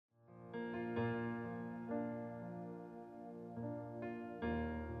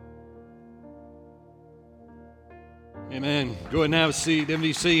Amen. Go ahead and have a seat,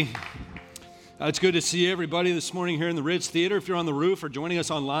 MVC. It's good to see everybody this morning here in the Ritz Theater. If you're on the roof or joining us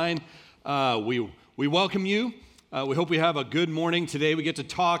online, we welcome you. We hope we have a good morning today. We get to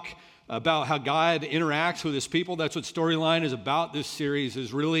talk about how God interacts with his people. That's what Storyline is about. This series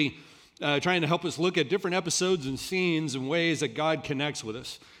is really trying to help us look at different episodes and scenes and ways that God connects with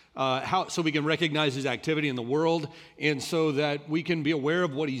us. So we can recognize his activity in the world and so that we can be aware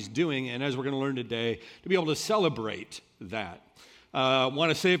of what he's doing, and as we're going to learn today, to be able to celebrate that. I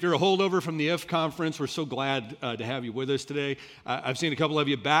want to say if you're a holdover from the IF conference, we're so glad to have you with us today. I've seen a couple of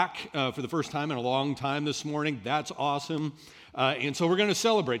you back for the first time in a long time this morning. That's awesome. And so we're going to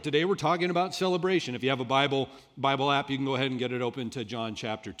celebrate. Today we're talking about celebration. If you have a Bible app, you can go ahead and get it open to John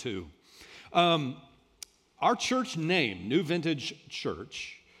chapter 2. Our church name, New Vintage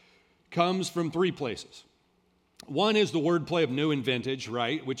Church, comes from three places. One is the wordplay of new and vintage,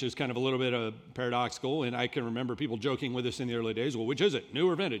 right, which is kind of a little bit paradoxical, and I can remember people joking with us in the early days, well, which is it, new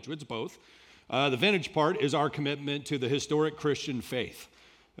or vintage? It's both. The vintage part is our commitment to the historic Christian faith,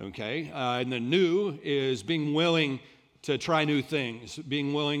 okay? And the new is being willing to try new things,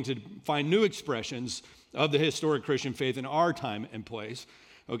 being willing to find new expressions of the historic Christian faith in our time and place.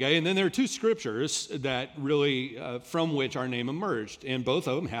 Okay, and then there are two scriptures that really, from which our name emerged, and both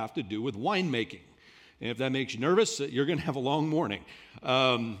of them have to do with winemaking. And if that makes you nervous, you're going to have a long morning,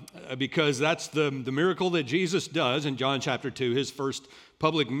 because that's the miracle that Jesus does in John chapter 2. His first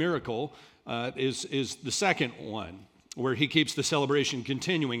public miracle is the second one, where he keeps the celebration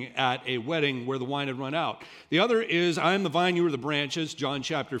continuing at a wedding where the wine had run out. The other is, I am the vine, you are the branches, John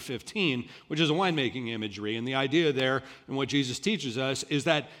chapter 15, which is a winemaking imagery. And the idea there, and what Jesus teaches us, is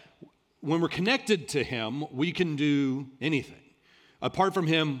that when we're connected to him, we can do anything. Apart from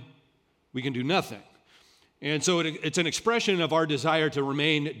him, we can do nothing. And so it's an expression of our desire to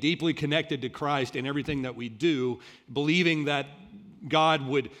remain deeply connected to Christ in everything that we do, believing that God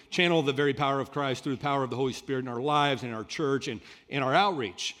would channel the very power of Christ through the power of the Holy Spirit in our lives, in our church, and in our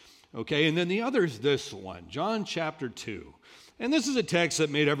outreach. Okay, and then the other is this one, John chapter 2. And this is a text that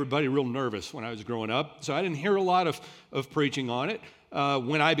made everybody real nervous when I was growing up, so I didn't hear a lot of preaching on it.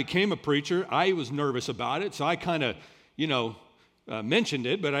 When I became a preacher, I was nervous about it, so I kind of, mentioned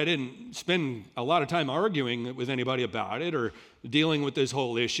it, but I didn't spend a lot of time arguing with anybody about it or dealing with this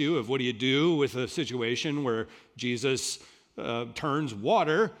whole issue of what do you do with a situation where Jesus turns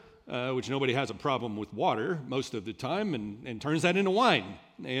water, which nobody has a problem with water most of the time, and turns that into wine.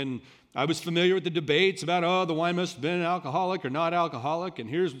 And I was familiar with the debates about, the wine must have been alcoholic or not alcoholic, and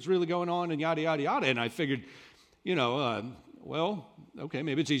here's what's really going on, and yada, yada, yada. And I figured, okay,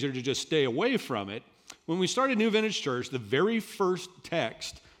 maybe it's easier to just stay away from it. When we started New Vintage Church, the very first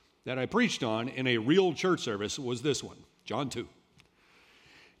text that I preached on in a real church service was this one, John 2.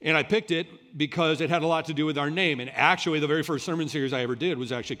 And I picked it because it had a lot to do with our name. And actually, the very first sermon series I ever did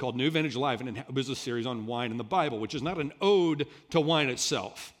was actually called New Vintage Life, and it was a series on wine in the Bible, which is not an ode to wine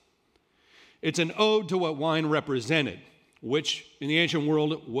itself. It's an ode to what wine represented, which in the ancient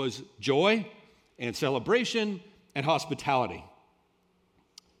world was joy and celebration and hospitality.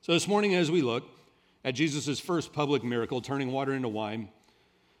 So this morning, as we look at Jesus' first public miracle, turning water into wine,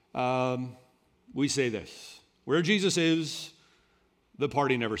 we say this: where Jesus is, the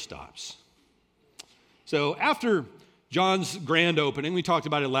party never stops. So after John's grand opening, we talked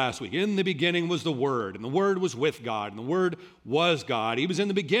about it last week. In the beginning was the Word, and the Word was with God, and the Word was God. He was in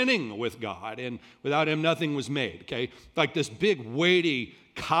the beginning with God, and without him, nothing was made, okay? Like this big, weighty,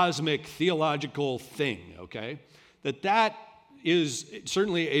 cosmic, theological thing, okay? That is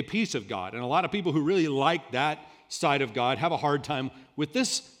certainly a piece of God, and a lot of people who really like that side of God have a hard time with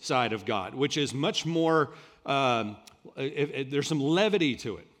this side of God, which is much more, there's some levity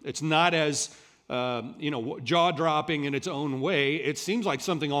to it. It's not as, jaw-dropping in its own way. It seems like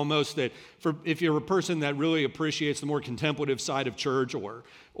something almost that, if you're a person that really appreciates the more contemplative side of church,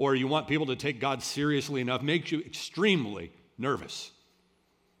 or you want people to take God seriously enough, makes you extremely nervous.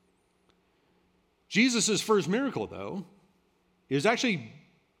 Jesus' first miracle, though, is actually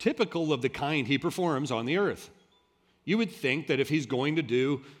typical of the kind he performs on the earth. You would think that if he's going to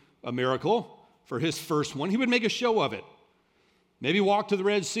do a miracle for his first one, he would make a show of it. Maybe walk to the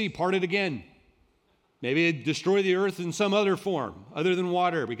Red Sea, part it again. Maybe destroy the earth in some other form other than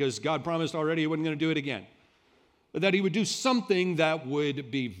water, because God promised already he wasn't going to do it again. But that he would do something that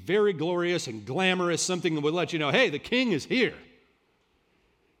would be very glorious and glamorous, something that would let you know, hey, the king is here.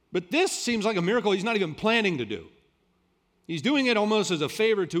 But this seems like a miracle he's not even planning to do. He's doing it almost as a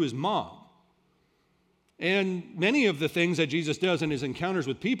favor to his mom. And many of the things that Jesus does in his encounters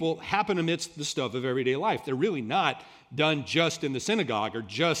with people happen amidst the stuff of everyday life. They're really not done just in the synagogue or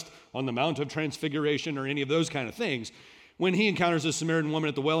just on the Mount of Transfiguration or any of those kind of things. When he encounters a Samaritan woman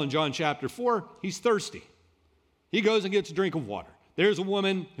at the well in John chapter 4, he's thirsty. He goes and gets a drink of water. There's a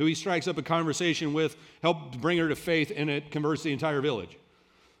woman who he strikes up a conversation with, help bring her to faith, and it converts the entire village.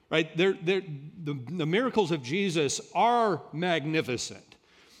 Right? The miracles of Jesus are magnificent.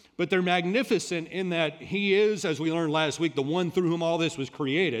 But they're magnificent in that he is, as we learned last week, the one through whom all this was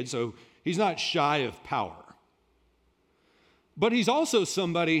created, so he's not shy of power. But he's also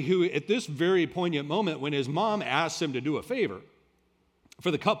somebody who, at this very poignant moment, when his mom asks him to do a favor for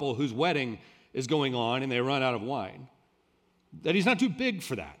the couple whose wedding is going on and they run out of wine, that he's not too big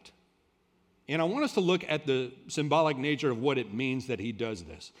for that. And I want us to look at the symbolic nature of what it means that he does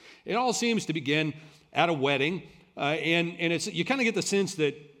this. It all seems to begin at a wedding, and it's, you kind of get the sense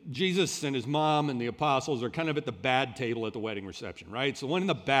that Jesus and his mom and the apostles are kind of at the bad table at the wedding reception, right? So one in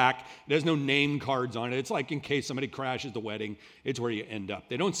the back, there's no name cards on it. It's like in case somebody crashes the wedding, it's where you end up.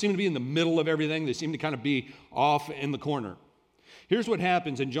 They don't seem to be in the middle of everything. They seem to kind of be off in the corner. Here's what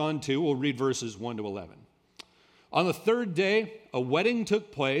happens in John 2. We'll read verses 1 to 11. On the third day, a wedding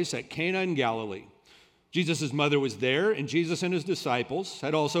took place at Cana in Galilee. Jesus' mother was there, and Jesus and his disciples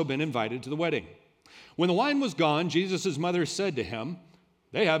had also been invited to the wedding. When the wine was gone, Jesus' mother said to him,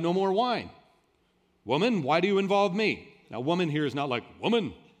 "They have no more wine. Woman, why do you involve me?" Now, woman here is not like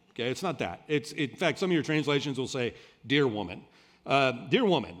woman. Okay, it's not that. It's, in fact, some of your translations will say, dear woman. Dear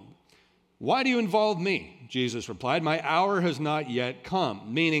woman, why do you involve me? Jesus replied, my hour has not yet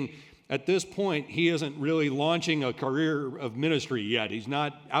come. Meaning, at this point, he isn't really launching a career of ministry yet. He's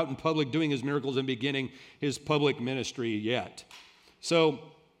not out in public doing his miracles and beginning his public ministry yet. So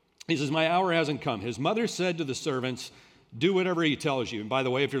he says, my hour hasn't come. His mother said to the servants, do whatever he tells you. And by the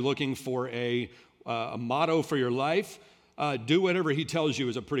way, if you're looking for a motto for your life, do whatever he tells you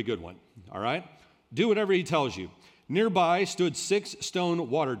is a pretty good one, all right? Do whatever he tells you. Nearby stood 6 stone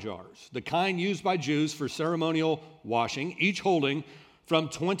water jars, the kind used by Jews for ceremonial washing, each holding from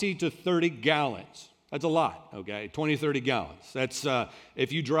 20 to 30 gallons. That's a lot, okay? 20, 30 gallons. That's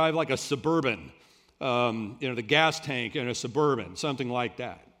if you drive like a Suburban, the gas tank in a Suburban, something like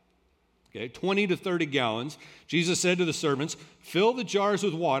that. Okay, 20 to 30 gallons. Jesus said to the servants, fill the jars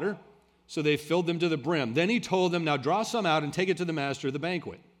with water. So they filled them to the brim. Then he told them, now draw some out and take it to the master of the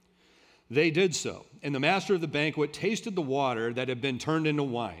banquet. They did so. And the master of the banquet tasted the water that had been turned into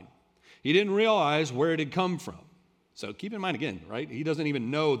wine. He didn't realize where it had come from. So keep in mind again, right? He doesn't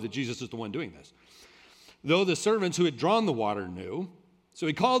even know that Jesus is the one doing this. Though the servants who had drawn the water knew. So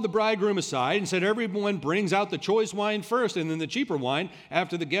he called the bridegroom aside and said, everyone brings out the choice wine first and then the cheaper wine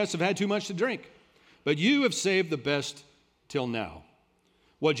after the guests have had too much to drink. But you have saved the best till now.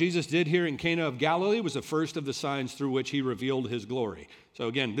 What Jesus did here in Cana of Galilee was the first of the signs through which he revealed his glory. So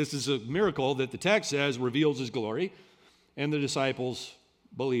again, this is a miracle that the text says reveals his glory, and the disciples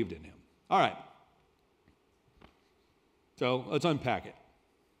believed in him. All right. So let's unpack it.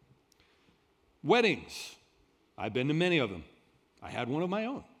 Weddings. I've been to many of them. I had one of my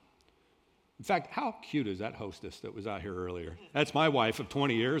own. In fact, how cute is that hostess that was out here earlier? That's my wife of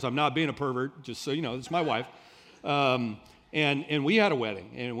 20 years. I'm not being a pervert, just so you know, it's my wife. And we had a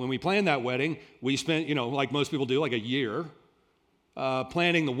wedding. And when we planned that wedding, we spent, like most people do, like a year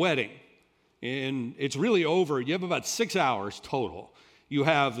planning the wedding. And it's really over. You have about 6 hours total. You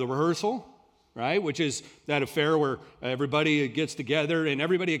have the rehearsal, right, which is that affair where everybody gets together and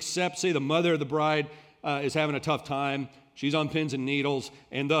everybody except, say, the mother of the bride is having a tough time. She's on pins and needles,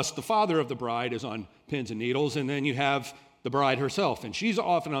 and thus the father of the bride is on pins and needles, and then you have the bride herself, and she's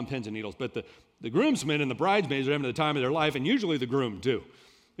often on pins and needles, but the groomsmen and the bridesmaids are having the time of their life, and usually the groom too.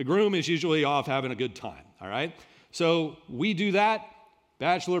 The groom is usually off having a good time, all right? So we do that,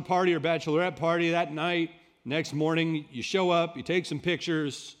 bachelor party or bachelorette party that night. Next morning, you show up, you take some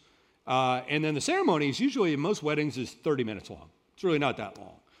pictures, and then the ceremony is usually, in most weddings, is 30 minutes long. It's really not that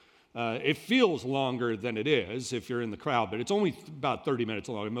long. It feels longer than it is if you're in the crowd, but it's only about 30 minutes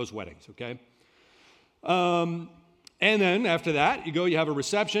long in most weddings, okay? And then after that, you have a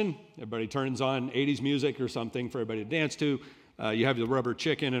reception. Everybody turns on 80s music or something for everybody to dance to. You have the rubber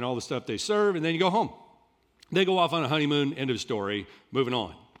chicken and all the stuff they serve, and then you go home. They go off on a honeymoon, end of story, moving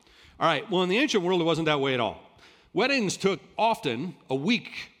on. All right, well, in the ancient world, it wasn't that way at all. Weddings took often a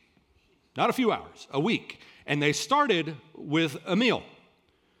week, not a few hours, a week, and they started with a meal.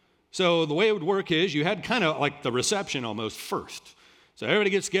 So the way it would work is you had kind of like the reception almost first. So everybody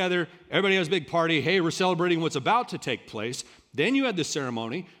gets together, everybody has a big party. Hey, we're celebrating what's about to take place. Then you had the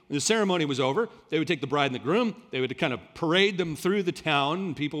ceremony. When the ceremony was over, they would take the bride and the groom. They would kind of parade them through the town,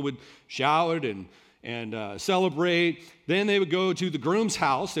 and people would shout and and celebrate. Then they would go to the groom's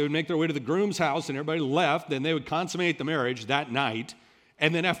house. They would make their way to the groom's house, and everybody left. Then they would consummate the marriage that night.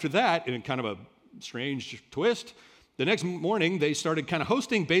 And then after that, in kind of a strange twist, the next morning they started kind of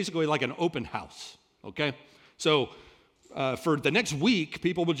hosting basically like an open house, okay? So for the next week,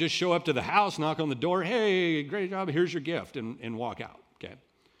 people would just show up to the house, knock on the door, hey, great job, here's your gift, and walk out, okay?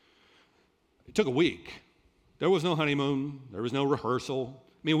 It took a week. There was no honeymoon. There was no rehearsal.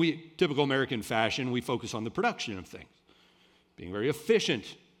 I mean, typical American fashion, we focus on the production of things, being very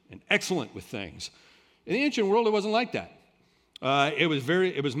efficient and excellent with things. In the ancient world, it wasn't like that.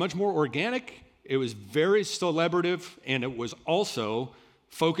 It was much more organic. It was very celebrative, and it was also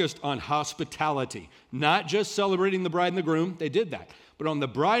focused on hospitality, not just celebrating the bride and the groom. They did that, but on the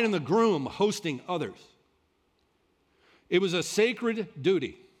bride and the groom hosting others. It was a sacred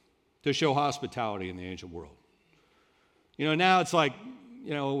duty to show hospitality in the ancient world. Now it's like,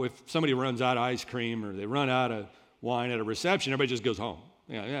 if somebody runs out of ice cream or they run out of wine at a reception, everybody just goes home.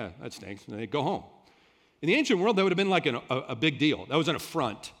 Yeah, that stinks. And they go home. In the ancient world, that would have been like a big deal. That was an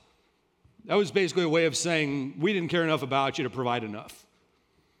affront. That was basically a way of saying, we didn't care enough about you to provide enough.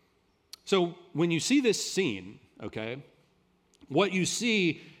 So when you see this scene, okay, what you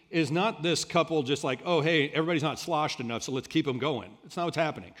see is not this couple just like, oh, hey, everybody's not sloshed enough, so let's keep them going. It's not what's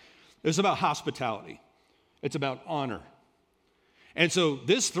happening. It's about hospitality. It's about honor. And so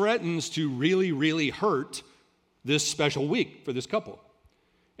this threatens to really, really hurt this special week for this couple.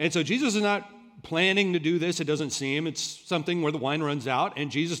 And so Jesus is not planning to do this. It doesn't seem. It's something where the wine runs out,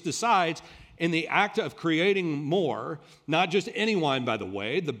 and Jesus decides in the act of creating more, not just any wine, by the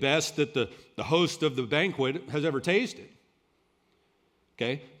way, the best that the host of the banquet has ever tasted,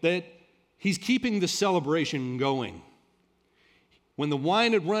 okay, that he's keeping the celebration going. When the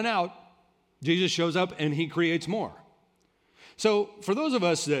wine had run out, Jesus shows up and he creates more. So for those of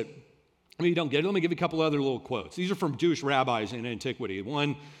us that maybe don't get it, let me give you a couple other little quotes. These are from Jewish rabbis in antiquity.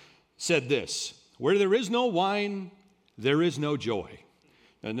 One said this: where there is no wine, there is no joy.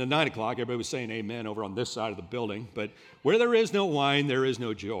 And at 9 o'clock, everybody was saying amen over on this side of the building, but where there is no wine, there is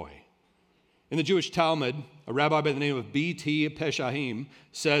no joy. In the Jewish Talmud, a rabbi by the name of B.T. Peshahim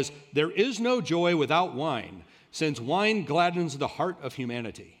says, there is no joy without wine, since wine gladdens the heart of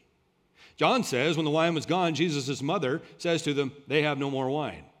humanity. John says, when the wine was gone, Jesus' mother says to them, they have no more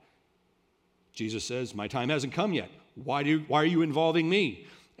wine. Jesus says, my time hasn't come yet. Why are you involving me?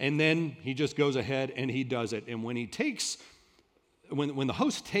 And then he just goes ahead and he does it. And when the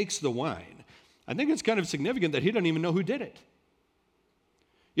host takes the wine, I think it's kind of significant that he doesn't even know who did it.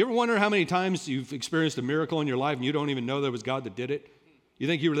 You ever wonder how many times you've experienced a miracle in your life and you don't even know that it was God that did it? You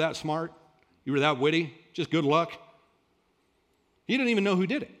think you were that smart? You were that witty? Just good luck? He didn't even know who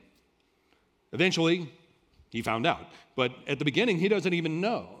did it. Eventually, he found out. But at the beginning, he doesn't even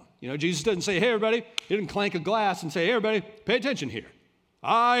know. Jesus doesn't say, hey, everybody. He didn't clank a glass and say, hey, everybody, pay attention here.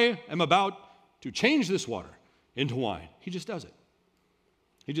 I am about to change this water into wine. He just does it.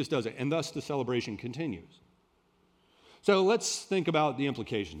 He just does it. And thus the celebration continues. So let's think about the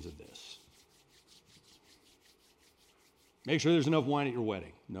implications of this. Make sure there's enough wine at your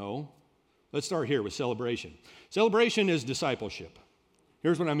wedding. No. Let's start here with celebration. Celebration is discipleship.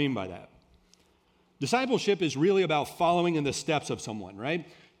 Here's what I mean by that. Discipleship is really about following in the steps of someone, right?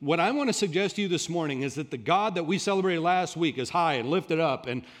 What I want to suggest to you this morning is that the God that we celebrated last week is high and lifted up,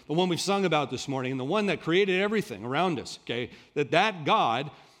 and the one we've sung about this morning, and the one that created everything around us, okay, that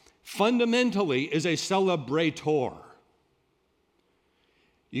God fundamentally is a celebrator.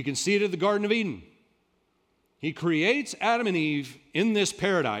 You can see it at the Garden of Eden. He creates Adam and Eve in this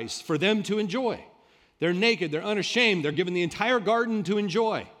paradise for them to enjoy. They're naked, they're unashamed, they're given the entire garden to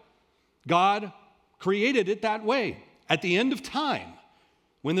enjoy. God created it that way. At the end of time,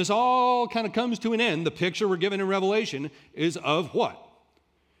 when this all kind of comes to an end, the picture we're given in Revelation is of what?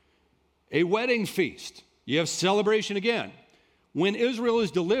 A wedding feast. You have celebration again. When Israel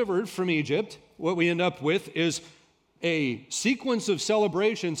is delivered from Egypt, what we end up with is a sequence of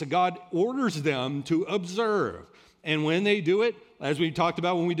celebrations that God orders them to observe. And when they do it, as we talked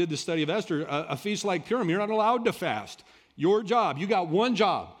about when we did the study of Esther, a feast like Purim, you're not allowed to fast. Your job, you got one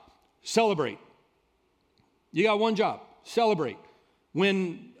job, celebrate. You got one job, celebrate.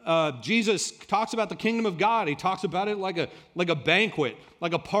 When Jesus talks about the kingdom of God, he talks about it like a banquet,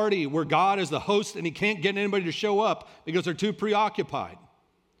 like a party where God is the host and he can't get anybody to show up because they're too preoccupied.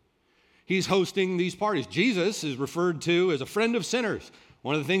 He's hosting these parties. Jesus is referred to as a friend of sinners.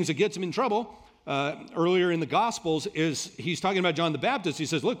 One of the things that gets him in trouble earlier in the Gospels is he's talking about John the Baptist. He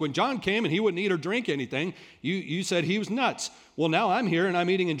says, look, when John came and he wouldn't eat or drink anything, you said he was nuts. Well, now I'm here and I'm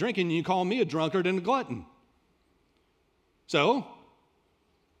eating and drinking and you call me a drunkard and a glutton. So,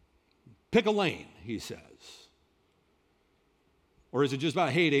 Pick a lane, he says. Or is it just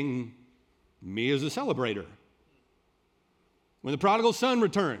about hating me as a celebrator? When the prodigal son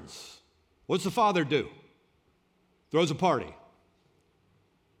returns, what's the father do? Throws a party.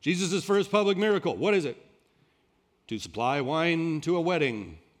 Jesus' first public miracle, what is it? To supply wine to a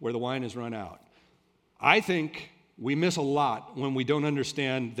wedding where the wine is run out. I think we miss a lot when we don't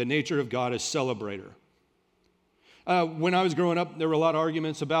understand the nature of God as celebrator. When I was growing up, there were a lot of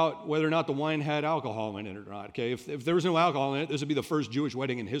arguments about whether or not the wine had alcohol in it or not, okay? If there was no alcohol in it, this would be the first Jewish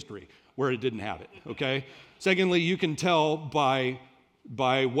wedding in history where it didn't have it, okay? Secondly, you can tell by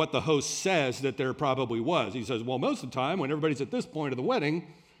what the host says that there probably was. He says, well, most of the time, when everybody's at this point of the wedding,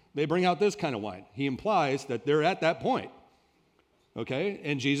 they bring out this kind of wine. He implies that they're at that point, okay?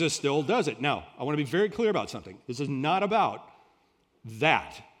 And Jesus still does it. Now, I want to be very clear about something. This is not about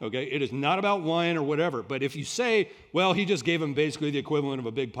that, okay? It is not about wine or whatever. But if you say, well, he just gave him basically the equivalent of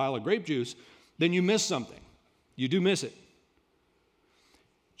a big pile of grape juice, then you miss something. You do miss it.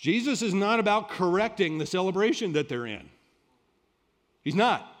 Jesus is not about correcting the celebration that they're in. He's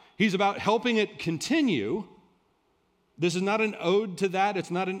not. He's about helping it continue. This is not an ode to that. It's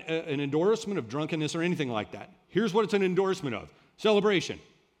not an endorsement of drunkenness or anything like that. Here's what it's an endorsement of. Celebration.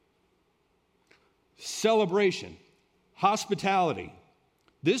 Celebration. Hospitality.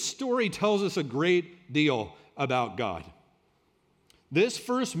 This story tells us a great deal about God. This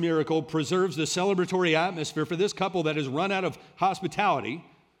first miracle preserves the celebratory atmosphere for this couple that has run out of hospitality,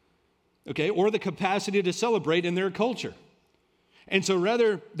 okay, or the capacity to celebrate in their culture. And so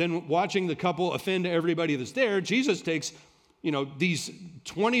rather than watching the couple offend everybody that's there, Jesus takes, these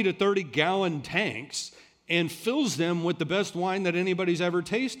 20 to 30 gallon tanks and fills them with the best wine that anybody's ever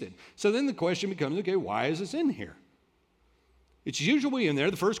tasted. So then the question becomes, okay, why is this in here? It's usually in there.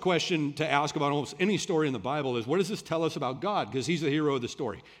 The first question to ask about almost any story in the Bible is, what does this tell us about God? Because he's the hero of the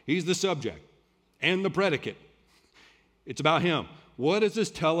story. He's the subject and the predicate. It's about him. What does this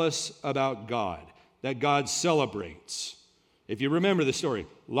tell us about God? That God celebrates. If you remember the story,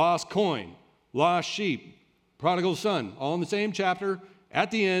 lost coin, lost sheep, prodigal son, all in the same chapter.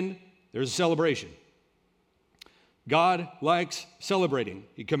 At the end, there's a celebration. God likes celebrating.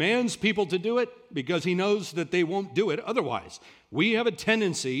 He commands people to do it because he knows that they won't do it otherwise. We have a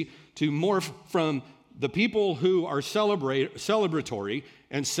tendency to morph from the people who are celebratory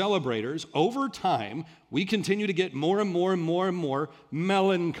and celebrators. Over time, we continue to get more and more and more and more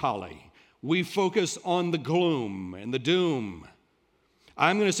melancholy. We focus on the gloom and the doom.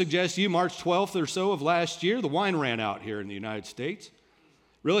 I'm going to suggest to you, March 12th or so of last year, the wine ran out here in the United States,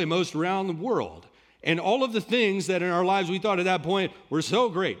 really most around the world. And all of the things that in our lives we thought at that point were so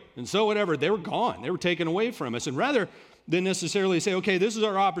great and so whatever, they were gone. They were taken away from us. And rather than necessarily say, okay, this is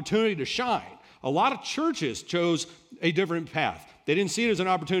our opportunity to shine, a lot of churches chose a different path. They didn't see it as an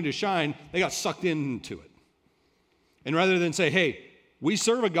opportunity to shine. They got sucked into it. And rather than say, hey, we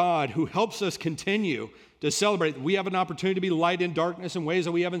serve a God who helps us continue to celebrate, we have an opportunity to be light in darkness in ways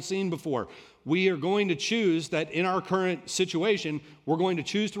that we haven't seen before. We are going to choose that in our current situation, we're going to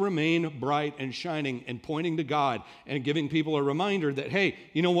choose to remain bright and shining and pointing to God and giving people a reminder that, hey,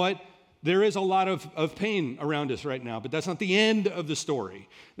 you know what? There is a lot of pain around us right now, but that's not the end of the story.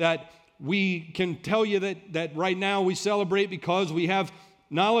 That we can tell you that right now we celebrate because we have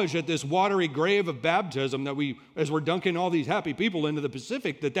knowledge at this watery grave of baptism that we, as we're dunking all these happy people into the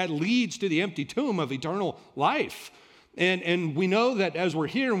Pacific, that leads to the empty tomb of eternal life. And we know that as we're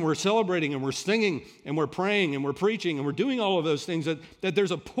here and we're celebrating and we're singing and we're praying and we're preaching and we're doing all of those things, that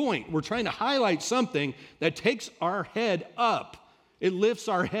there's a point. We're trying to highlight something that takes our head up. It lifts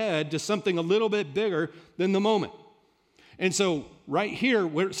our head to something a little bit bigger than the moment. And so right here,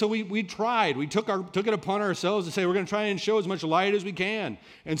 we tried. We took it upon ourselves to say we're going to try and show as much light as we can.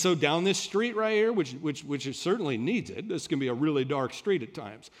 And so down this street right here, which certainly needs it, this can be a really dark street at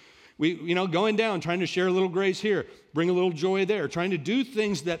times. We, going down, trying to share a little grace here, bring a little joy there, trying to do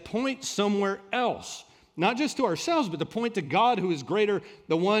things that point somewhere else, not just to ourselves, but to point to God who is greater,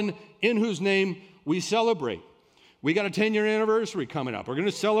 the one in whose name we celebrate. We got a 10-year anniversary coming up. We're going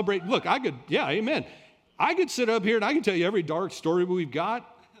to celebrate. Look, amen. I could sit up here and I can tell you every dark story we've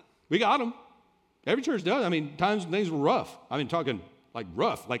got. We got them. Every church does. I mean, times when things were rough. I mean, talking like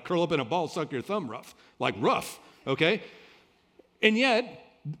rough, like curl up in a ball, suck your thumb rough, like rough, okay? And yet,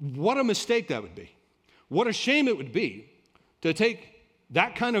 what a mistake that would be. What a shame it would be to take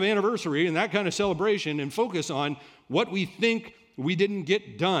that kind of anniversary and that kind of celebration and focus on what we think we didn't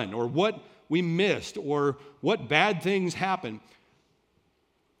get done or what we missed or what bad things happened.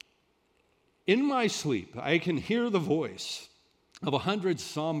 In my sleep, I can hear the voice of 100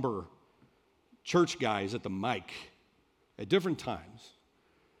 somber church guys at the mic at different times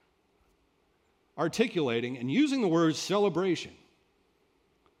articulating and using the word celebration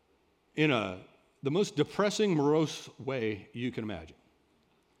in the most depressing, morose way you can imagine.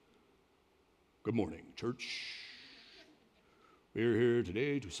 Good morning, church. We're here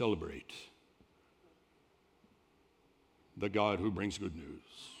today to celebrate the God who brings good news.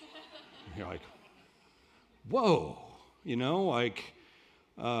 You're like, whoa, and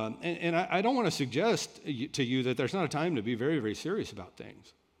I don't want to suggest to you that there's not a time to be very, very serious about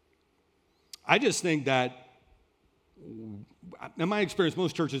things. I just think that, in my experience,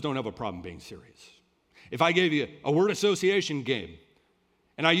 most churches don't have a problem being serious. If I gave you a word association game,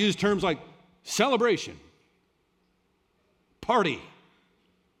 and I used terms like celebration, party,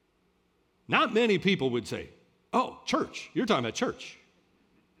 not many people would say, oh, church, you're talking about church.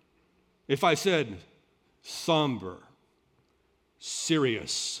 If I said somber,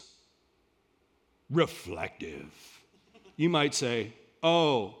 serious, reflective, you might say,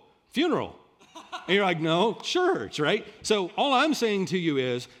 oh, funeral. And you're like, no, church, right? So all I'm saying to you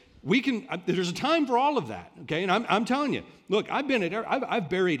is, there's a time for all of that, okay? And I'm telling you, look, I've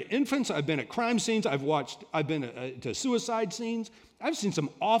buried infants, I've been at crime scenes, I've been to suicide scenes. I've seen some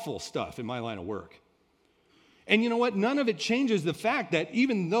awful stuff in my line of work. And you know what? None of it changes the fact that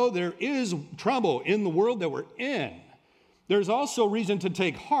even though there is trouble in the world that we're in, there's also reason to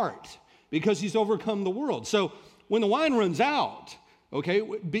take heart because he's overcome the world. So when the wine runs out, okay,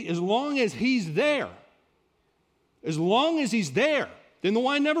 as long as he's there, then the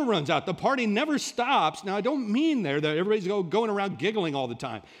wine never runs out. The party never stops. Now, I don't mean there that everybody's going around giggling all the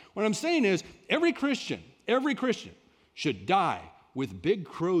time. What I'm saying is every Christian should die with big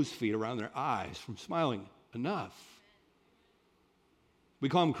crow's feet around their eyes from smiling enough. We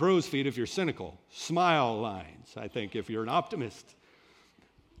call them crow's feet if you're cynical. Smile lines, I think, if you're an optimist.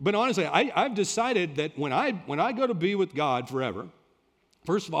 But honestly, I've decided that when I go to be with God forever,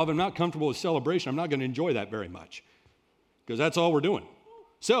 first of all, if I'm not comfortable with celebration, I'm not going to enjoy that very much because that's all we're doing.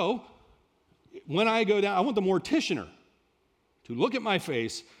 So when I go down, I want the morticianer to look at my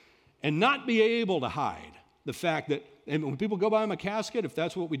face and not be able to hide the fact that, and when people go by my casket, if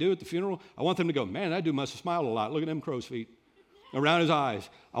that's what we do at the funeral, I want them to go, man, that dude must have smiled a lot. Look at them crow's feet around his eyes.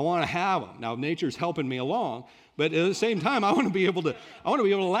 I want to have them. Now, nature's helping me along, but at the same time, I want to be able to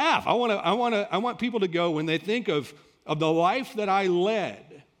laugh. I want people to go, when they think of the life that I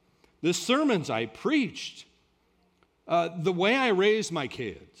led, the sermons I preached, the way I raised my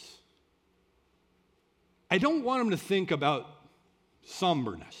kids, I don't want them to think about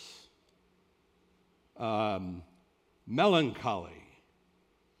somberness, melancholy,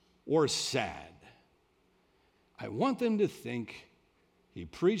 or sad. I want them to think he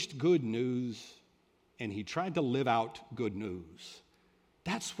preached good news and he tried to live out good news.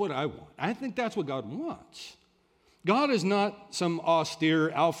 That's what I want. I think that's what God wants. God is not some austere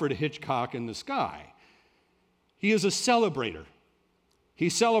Alfred Hitchcock in the sky. He is a celebrator. He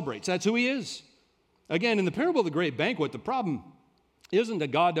celebrates. That's who he is. Again, in the parable of the great banquet, the problem isn't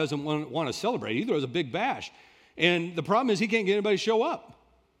that God doesn't want to celebrate. He throws a big bash. And the problem is he can't get anybody to show up.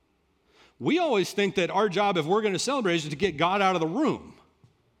 We always think that our job, if we're going to celebrate, is to get God out of the room.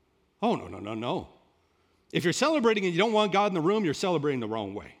 Oh, no. If you're celebrating and you don't want God in the room, you're celebrating the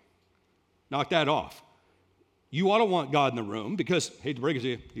wrong way. Knock that off. You ought to want God in the room because, hate to break it to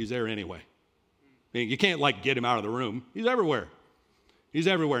you, he's there anyway. I mean, you can't get him out of the room. He's everywhere. He's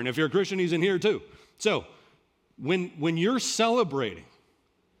everywhere. And if you're a Christian, he's in here too. So when you're celebrating,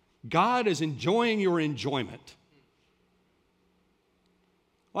 God is enjoying your enjoyment.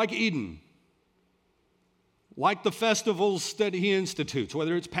 Like Eden, like the festivals that he institutes,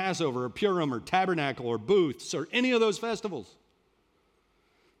 whether it's Passover or Purim or Tabernacle or Booths or any of those festivals.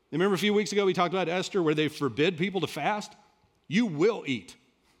 Remember a few weeks ago we talked about Esther where they forbid people to fast? You will eat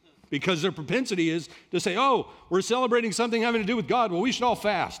because their propensity is to say, oh, we're celebrating something having to do with God. Well, we should all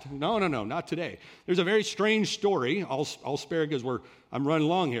fast. No, not today. There's a very strange story. I'll spare it because I'm running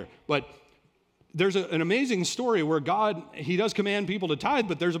long here. But there's an amazing story where God, he does command people to tithe,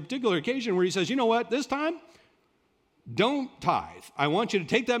 but there's a particular occasion where he says, you know what, this time, don't tithe. I want you to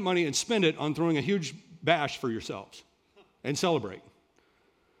take that money and spend it on throwing a huge bash for yourselves and celebrate.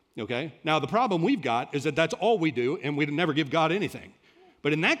 Okay? Now, the problem we've got is that that's all we do, and we never give God anything.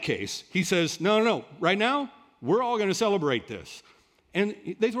 But in that case, he says, no. Right now, we're all going to celebrate this. And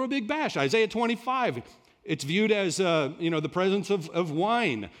they throw a big bash. Isaiah 25, it's viewed as, the presence of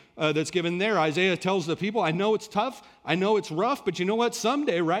wine that's given there. Isaiah tells the people, I know it's tough, I know it's rough, but you know what?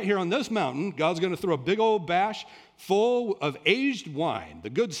 Someday, right here on this mountain, God's going to throw a big old bash full of aged wine, the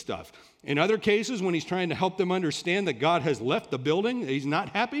good stuff. In other cases, when he's trying to help them understand that God has left the building, he's not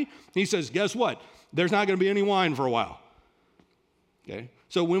happy, he says, guess what? There's not going to be any wine for a while. Okay?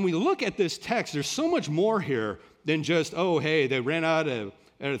 So when we look at this text, there's so much more here than just, oh, hey, they ran out of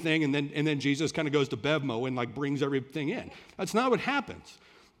a thing, and then Jesus kind of goes to Bevmo and like brings everything in. That's not what happens.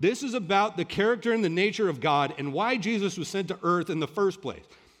 This is about the character and the nature of God and why Jesus was sent to earth in the first place.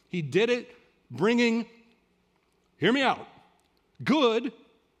 He did it bringing, hear me out, good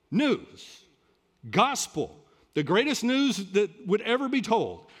news, gospel, the greatest news that would ever be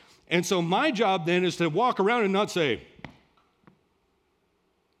told. And so my job then is to walk around and not say,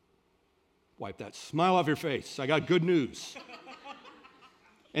 wipe that smile off your face, I got good news.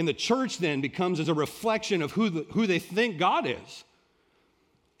 And the church then becomes as a reflection of who they think God is.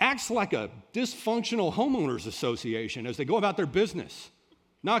 Acts like a dysfunctional homeowners association as they go about their business.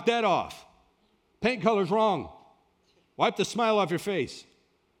 Knock that off. Paint color's wrong. Wipe the smile off your face.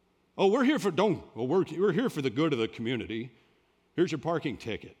 Oh, we're here for we're here for the good of the community. Here's your parking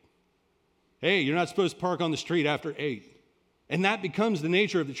ticket. Hey, you're not supposed to park on the street after 8. And that becomes the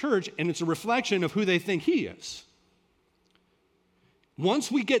nature of the church, and it's a reflection of who they think he is.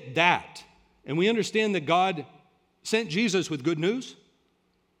 Once we get that, and we understand that God sent Jesus with good news,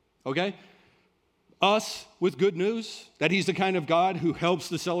 okay? Us with good news, that he's the kind of God who helps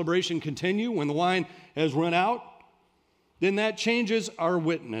the celebration continue when the wine has run out, then that changes our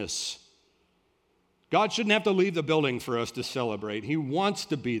witness. God shouldn't have to leave the building for us to celebrate. He wants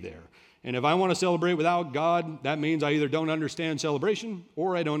to be there. And if I want to celebrate without God, that means I either don't understand celebration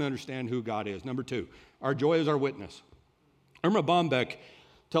or I don't understand who God is. Number 2, our joy is our witness. Irma Bombeck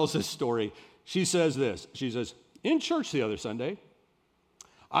tells this story. She says this. She says, in church the other Sunday,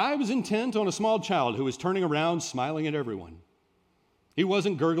 I was intent on a small child who was turning around, smiling at everyone. He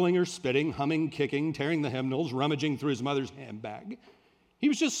wasn't gurgling or spitting, humming, kicking, tearing the hymnals, rummaging through his mother's handbag. He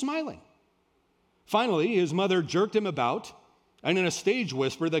was just smiling. Finally, his mother jerked him about, and in a stage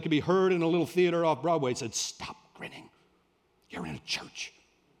whisper that could be heard in a little theater off Broadway, said, stop grinning. You're in a church.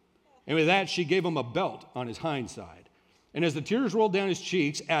 And with that, she gave him a belt on his hind side. And as the tears rolled down his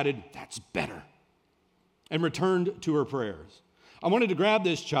cheeks, added, that's better, and returned to her prayers. I wanted to grab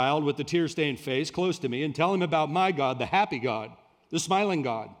this child with the tear-stained face close to me and tell him about my God, the happy God, the smiling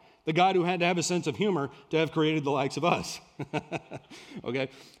God, the God who had to have a sense of humor to have created the likes of us. Okay?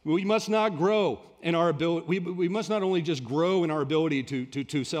 We must not grow in our ability, we must not only just grow in our ability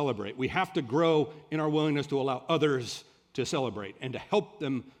to celebrate, we have to grow in our willingness to allow others to celebrate and to help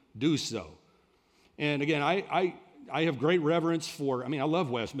them do so. And again, I have great reverence for, I love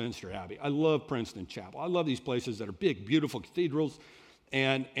Westminster Abbey. I love Princeton Chapel. I love these places that are big, beautiful cathedrals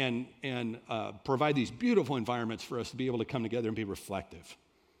and provide these beautiful environments for us to be able to come together and be reflective.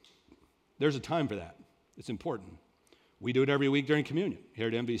 There's a time for that. It's important. We do it every week during communion here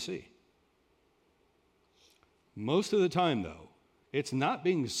at MBC. Most of the time, though, it's not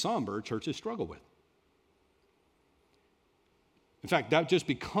being somber churches struggle with. In fact, that just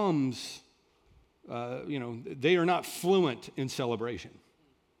becomes, they are not fluent in celebration.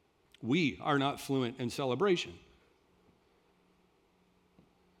 We are not fluent in celebration.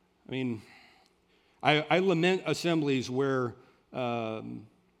 I lament assemblies where, a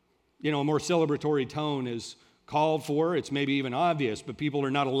more celebratory tone is called for. It's maybe even obvious, but people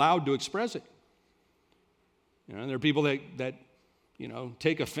are not allowed to express it. There are people that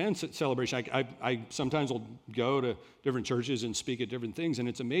take offense at celebration. I sometimes will go to different churches and speak at different things, and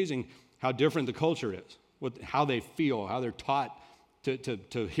it's amazing how different the culture is, how they feel, how they're taught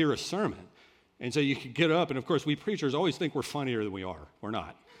to hear a sermon. And so you can get up, and of course, we preachers always think we're funnier than we are. We're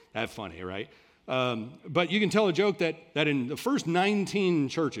not that funny, right? But you can tell a joke that in the first 19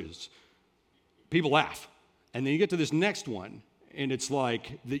 churches, people laugh. And then you get to this next one, and it's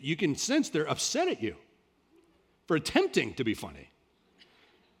like that you can sense they're upset at you for attempting to be funny.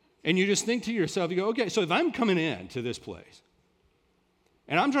 And you just think to yourself, you go, okay, so if I'm coming in to this place,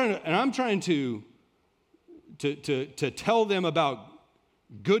 and I'm trying to tell them about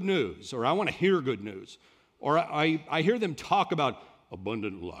good news, or I want to hear good news, or I hear them talk about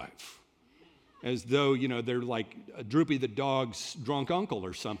abundant life, as though, they're like a Droopy the dog's drunk uncle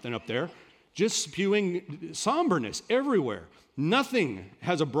or something up there, just spewing somberness everywhere. Nothing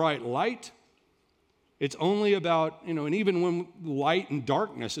has a bright light. It's only about, and even when light and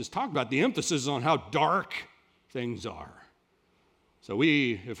darkness is talked about, the emphasis is on how dark things are. So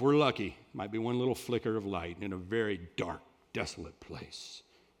we, if we're lucky, might be one little flicker of light in a very dark, desolate place.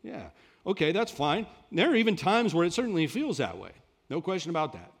 Yeah, okay, that's fine. There are even times where it certainly feels that way. No question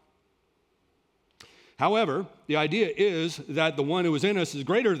about that. However, the idea is that the one who is in us is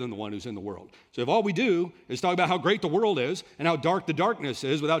greater than the one who's in the world. So if all we do is talk about how great the world is and how dark the darkness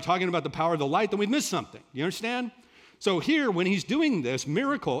is without talking about the power of the light, then we've missed something. You understand? So here, when he's doing this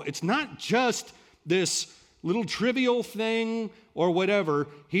miracle, it's not just this little trivial thing or whatever,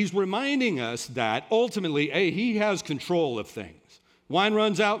 he's reminding us that ultimately, hey, he has control of things. Wine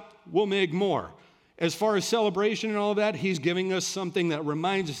runs out, we'll make more. As far as celebration and all of that, he's giving us something that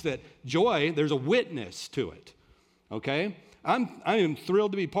reminds us that joy, there's a witness to it, okay? I am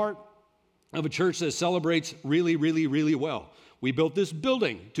thrilled to be part of a church that celebrates really, really, really well. We built this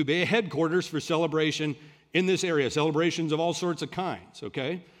building to be a headquarters for celebration in this area, celebrations of all sorts of kinds,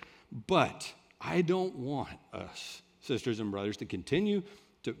 okay? But I don't want us, sisters and brothers, to continue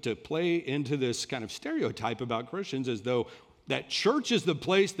to play into this kind of stereotype about Christians as though that church is the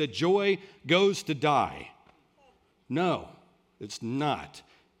place that joy goes to die. No, it's not.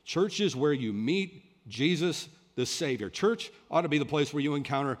 Church is where you meet Jesus, the Savior. Church ought to be the place where you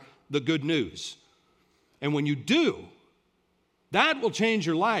encounter the good news. And when you do, that will change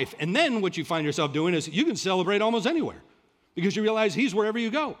your life. And then what you find yourself doing is you can celebrate almost anywhere because you realize he's wherever you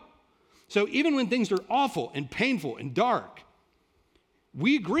go. So even when things are awful and painful and dark,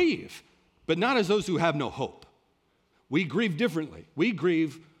 we grieve, but not as those who have no hope. We grieve differently. We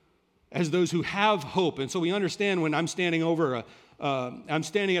grieve as those who have hope. And so we understand when I'm standing I'm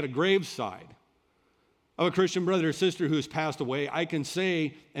standing at a graveside of a Christian brother or sister who has passed away, I can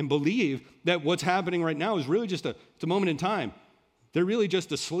say and believe that what's happening right now is really just it's a moment in time. They're really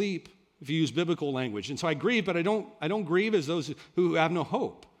just asleep, if you use biblical language. And so I grieve, but I don't grieve as those who have no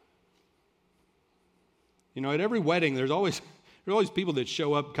hope. You know, at every wedding, there's always people that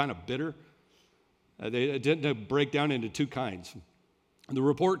show up kind of bitter. They tend to break down into two kinds. The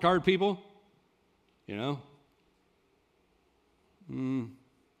report card people, you know,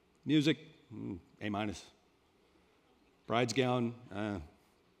 music, A-. Bride's gown,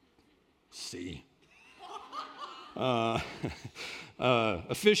 C.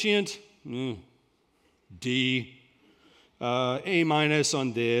 Officiant, D. A-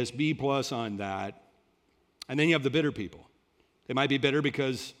 on this, B+ on that. And then you have the bitter people. They might be bitter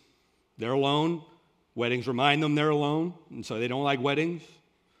because they're alone. Weddings remind them they're alone, and so they don't like weddings.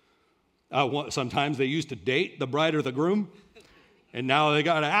 Sometimes they used to date the bride or the groom, and now they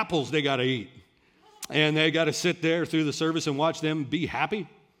got apples they got to eat. And they got to sit there through the service and watch them be happy,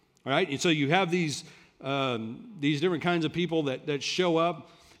 all right? And so you have these different kinds of people that show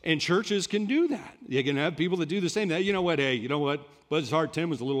up, and churches can do that. You can have people that do the same. You know what? Hey, you know what? Buzz Hart Tim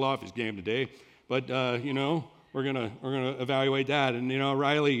was a little off his game today, but you know, we're gonna evaluate that. And you know,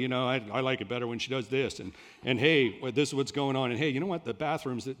 Riley, you know, I like it better when she does this. And hey, this is what's going on. And hey, you know what? The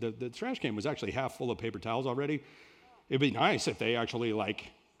bathrooms, the trash can was actually half full of paper towels already. It'd be nice if they actually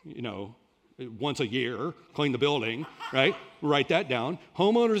once a year clean the building, right? Write that down.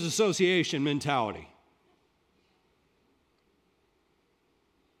 Homeowners Association mentality.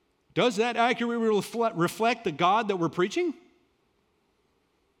 Does that accurately reflect the God that we're preaching?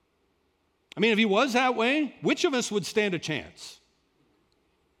 I mean, if he was that way, which of us would stand a chance?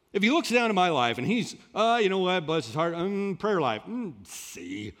 If he looks down at my life and he's, you know what, bless his heart, prayer life,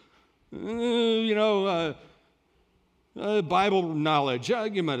 C. Bible knowledge,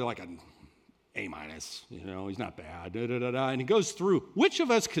 give him like an A-, you know, he's not bad, and he goes through. Which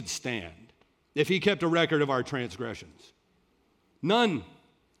of us could stand if he kept a record of our transgressions? None.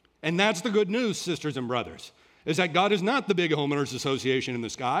 And that's the good news, sisters and brothers, is that God is not the big homeowners association in the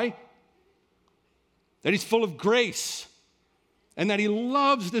sky, that he's full of grace, and that he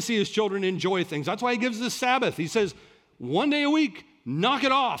loves to see his children enjoy things. That's why he gives the Sabbath. He says, one day a week, knock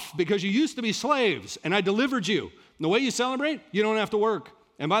it off, because you used to be slaves, and I delivered you. And the way you celebrate, you don't have to work.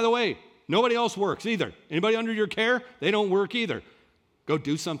 And by the way, nobody else works either. Anybody under your care, they don't work either. Go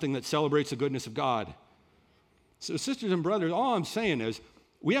do something that celebrates the goodness of God. So sisters and brothers, all I'm saying is,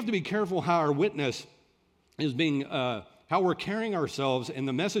 we have to be careful how our witness is being, how we're carrying ourselves and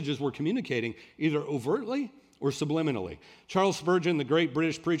the messages we're communicating, either overtly or subliminally. Charles Spurgeon, the great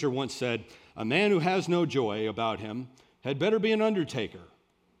British preacher, once said, "A man who has no joy about him had better be an undertaker.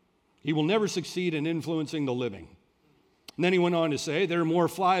 He will never succeed in influencing the living." And then he went on to say, "There are more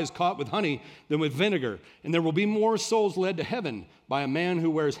flies caught with honey than with vinegar, and there will be more souls led to heaven by a man who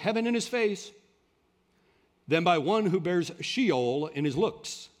wears heaven in his face than by one who bears Sheol in his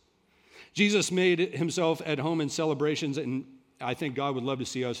looks." Jesus made himself at home in celebrations, and I think God would love to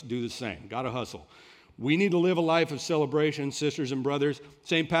see us do the same. Gotta hustle. We need to live a life of celebration, sisters and brothers.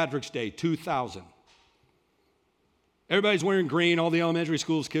 St. Patrick's Day, 2000. Everybody's wearing green. All the elementary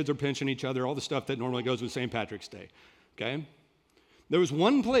schools kids are pinching each other, all the stuff that normally goes with St. Patrick's Day, okay? There was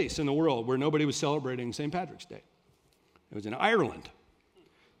one place in the world where nobody was celebrating St. Patrick's Day. It was in Ireland.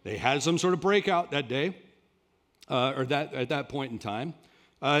 They had some sort of breakout that day. At that point in time,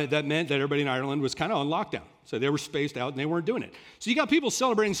 that meant that everybody in Ireland was kind of on lockdown. So they were spaced out and they weren't doing it. So you got people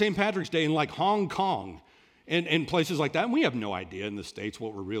celebrating St. Patrick's Day in like Hong Kong and places like that. And we have no idea in the States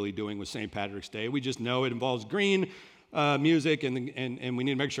what we're really doing with St. Patrick's Day. We just know it involves green music, and we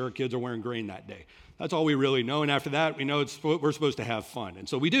need to make sure our kids are wearing green that day. That's all we really know. And after that, we know we're supposed to have fun. And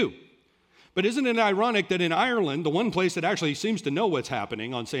so we do. But isn't it ironic that in Ireland, the one place that actually seems to know what's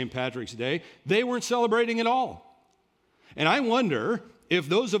happening on St. Patrick's Day, they weren't celebrating at all. And I wonder if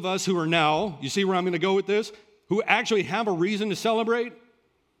those of us who are now, you see where I'm going to go with this, who actually have a reason to celebrate,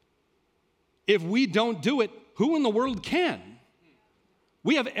 if we don't do it, who in the world can?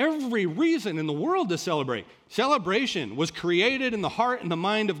 We have every reason in the world to celebrate. Celebration was created in the heart and the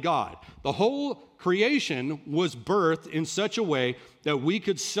mind of God. The whole creation was birthed in such a way that we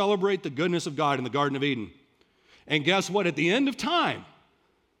could celebrate the goodness of God in the Garden of Eden. And guess what? At the end of time,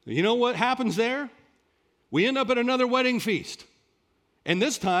 you know what happens there? We end up at another wedding feast. And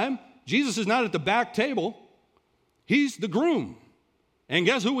this time, Jesus is not at the back table. He's the groom. And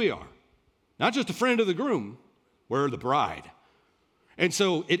guess who we are? Not just a friend of the groom. We're the bride. And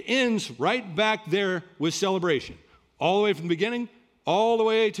so it ends right back there with celebration. All the way from the beginning, all the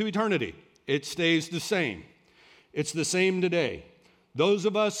way to eternity. It stays the same. It's the same today. Those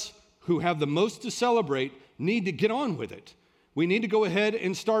of us who have the most to celebrate need to get on with it. We need to go ahead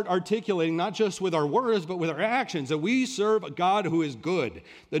and start articulating, not just with our words, but with our actions, that we serve a God who is good.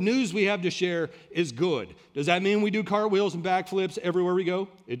 The news we have to share is good. Does that mean we do cartwheels and backflips everywhere we go?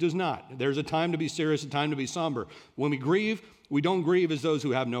 It does not. There's a time to be serious, a time to be somber. When we grieve, we don't grieve as those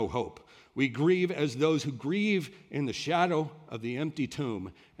who have no hope. We grieve as those who grieve in the shadow of the empty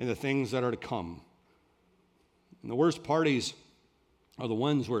tomb and the things that are to come. And the worst parties are the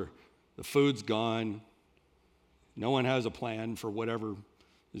ones where the food's gone, no one has a plan for whatever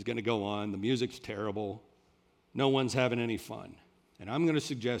is going to go on, the music's terrible, no one's having any fun. And I'm going to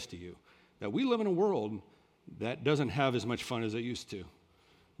suggest to you that we live in a world that doesn't have as much fun as it used to.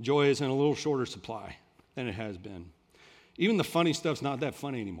 Joy is in a little shorter supply than it has been. Even the funny stuff's not that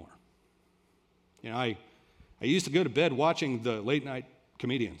funny anymore. You know, I used to go to bed watching the late night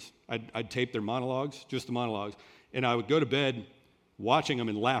comedians. I'd tape their monologues, just the monologues, and I would go to bed watching them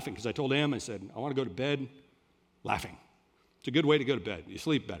and laughing, because I told Em, I said, I want to go to bed laughing. It's a good way to go to bed. You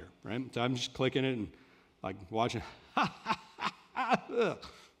sleep better, right? So I'm just clicking it and like watching,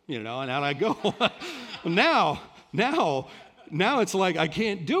 you know, and out I go. Now it's like I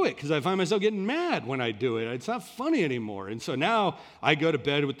can't do it because I find myself getting mad when I do it. It's not funny anymore. And so now I go to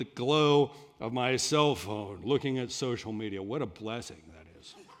bed with the glow of my cell phone, looking at social media. What a blessing that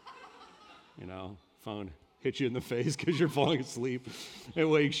is. You know, phone hits you in the face because you're falling asleep. It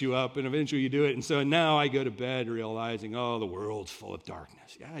wakes you up, and eventually you do it. And so now I go to bed realizing, oh, the world's full of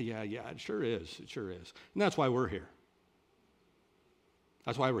darkness. Yeah, it sure is. It sure is. And that's why we're here.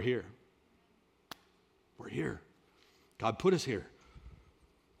 That's why we're here. We're here. God put us here.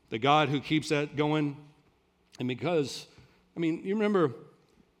 The God who keeps that going. And because, I mean, you remember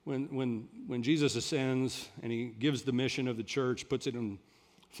when Jesus ascends and he gives the mission of the church, puts it in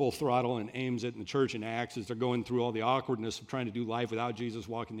full throttle and aims it in the church in Acts as they're going through all the awkwardness of trying to do life without Jesus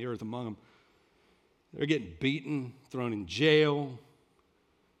walking the earth among them. They're getting beaten, thrown in jail,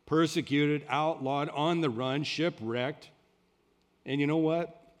 persecuted, outlawed, on the run, shipwrecked. And you know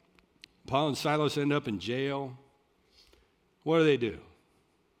what? Paul and Silas end up in jail. What do?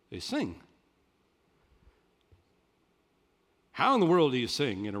 They sing. How in the world do you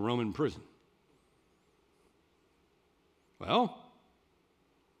sing in a Roman prison? Well,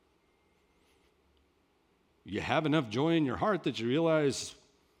 you have enough joy in your heart that you realize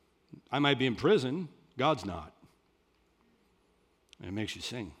I might be in prison, God's not. And it makes you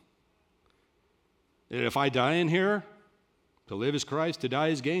sing. That if I die in here, to live is Christ, to die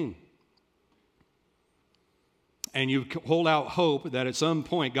is gain. And you hold out hope that at some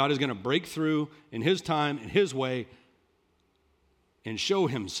point God is going to break through in his time, in his way, and show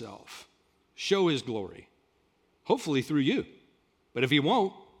himself, show his glory. Hopefully through you. But if he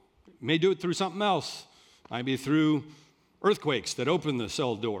won't, he may do it through something else. It might be through earthquakes that open the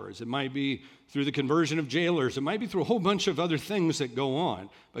cell doors. It might be through the conversion of jailers. It might be through a whole bunch of other things that go on.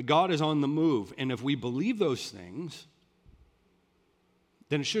 But God is on the move. And if we believe those things,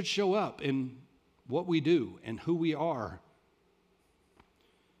 then it should show up in what we do and who we are.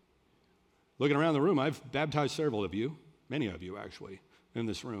 Looking around the room, I've baptized several of you, many of you actually, in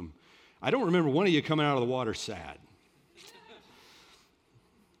this room. I don't remember one of you coming out of the water sad.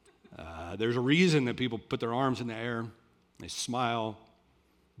 There's a reason that people put their arms in the air, they smile,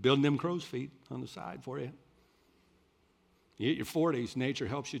 building them crow's feet on the side for you. You hit your 40s, nature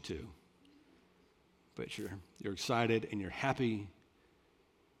helps you too. But you're excited and you're happy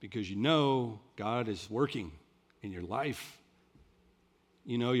because you know God is working in your life.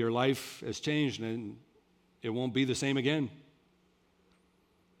 You know your life has changed, and it won't be the same again.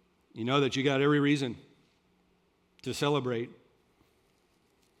 You know that you got every reason to celebrate.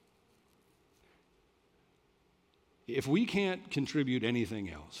 If we can't contribute anything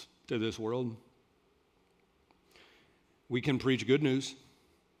else to this world, we can preach good news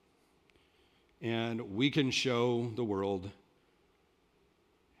and we can show the world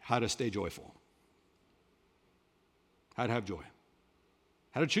how to stay joyful, how to have joy,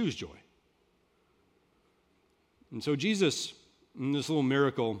 how to choose joy. And so Jesus, in this little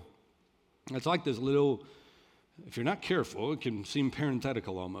miracle, it's like this little, if you're not careful, it can seem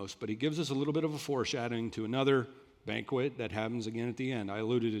parenthetical almost, but he gives us a little bit of a foreshadowing to another banquet that happens again at the end. I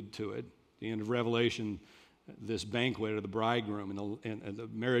alluded to it, the end of Revelation, this banquet of the bridegroom and the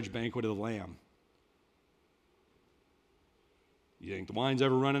marriage banquet of the Lamb. You think the wine's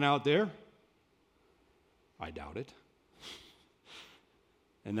ever running out there? I doubt it.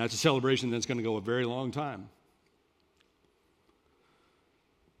 And that's a celebration that's going to go a very long time.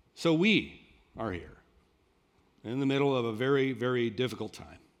 So we are here in the middle of a very, very difficult time.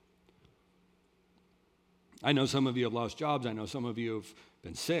 I know some of you have lost jobs. I know some of you have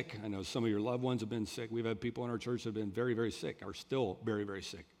been sick. I know some of your loved ones have been sick. We've had people in our church that have been very, very sick, are still very, very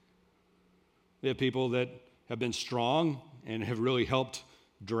sick. We have people that have been strong and have really helped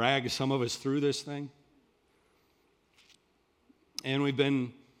drag some of us through this thing. And we've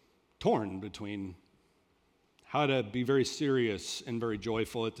been torn between how to be very serious and very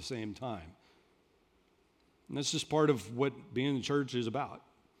joyful at the same time. And that's just part of what being in the church is about.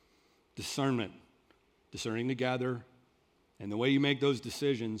 Discernment, discerning together, and the way you make those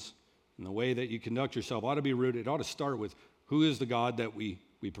decisions and the way that you conduct yourself ought to be rooted, it ought to start with who is the God that we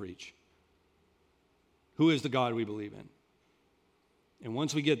preach? Who is the God we believe in? And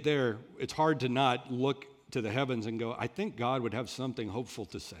once we get there, it's hard to not look to the heavens and go, I think God would have something hopeful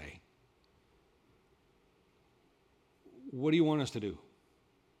to say. What do you want us to do?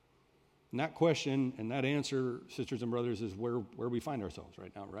 And that question and that answer, sisters and brothers, is where we find ourselves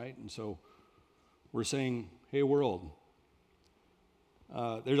right now, right? And so we're saying, hey, world,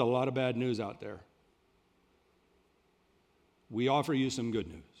 there's a lot of bad news out there. We offer you some good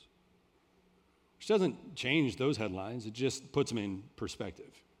news, which doesn't change those headlines. It just puts them in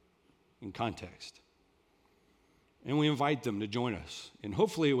perspective, in context. And we invite them to join us. And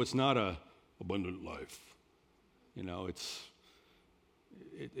hopefully it's not a abundant life. You know,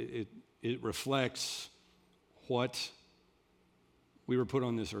 it reflects what we were put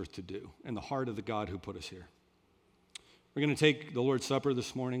on this earth to do and the heart of the God who put us here. We're going to take the Lord's Supper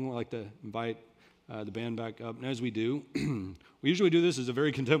this morning. We'd like to invite the band back up. And as we do, we usually do this as a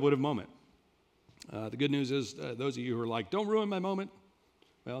very contemplative moment. The good news is those of you who are like, don't ruin my moment.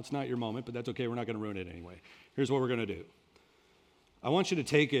 Well, it's not your moment, but that's okay. We're not going to ruin it anyway. Here's what we're going to do. I want you to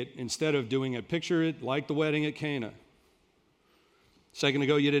take it, instead of doing it, picture it like the wedding at Cana. A second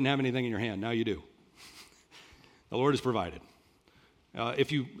ago, you didn't have anything in your hand. Now you do. The Lord has provided.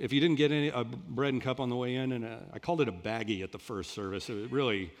 If you didn't get a bread and cup on the way in, and I called it a baggie at the first service. It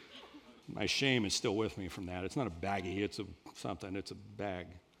really, my shame is still with me from that. It's not a baggie. It's a bag.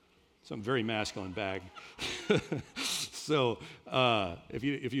 Some very masculine bag. So if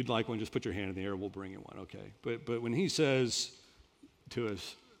you'd like one, just put your hand in the air. We'll bring you one, okay? But when he says to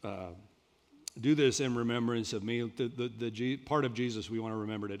us, do this in remembrance of me, the part of Jesus we want to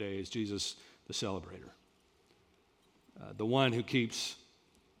remember today is Jesus the celebrator. The one who keeps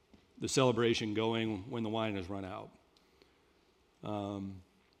the celebration going when the wine has run out.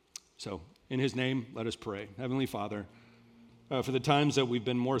 So in his name, let us pray. Heavenly Father, for the times that we've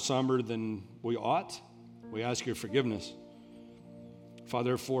been more somber than we ought, we ask your forgiveness.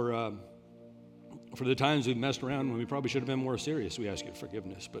 Father, for the times we've messed around when we probably should have been more serious, we ask your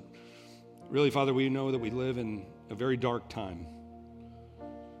forgiveness. But really, Father, we know that we live in a very dark time.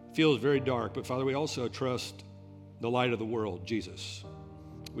 It feels very dark, but Father, we also trust the light of the world, Jesus.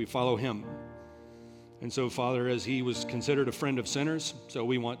 We follow him. And so, Father, as he was considered a friend of sinners, so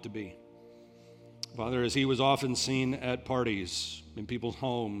we want to be. Father, as he was often seen at parties, in people's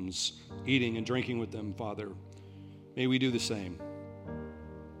homes, eating and drinking with them, Father, may we do the same.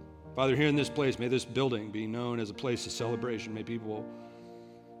 Father, here in this place, may this building be known as a place of celebration. May people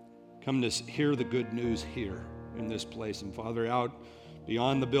come to hear the good news here in this place. And Father, out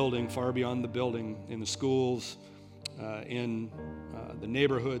beyond the building, far beyond the building, in the schools, in the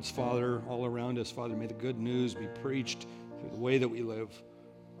neighborhoods, Father, all around us, Father, may the good news be preached through the way that we live,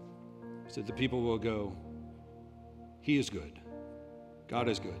 so that the people will go, he is good. God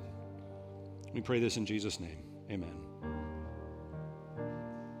is good. We pray this in Jesus' name. Amen.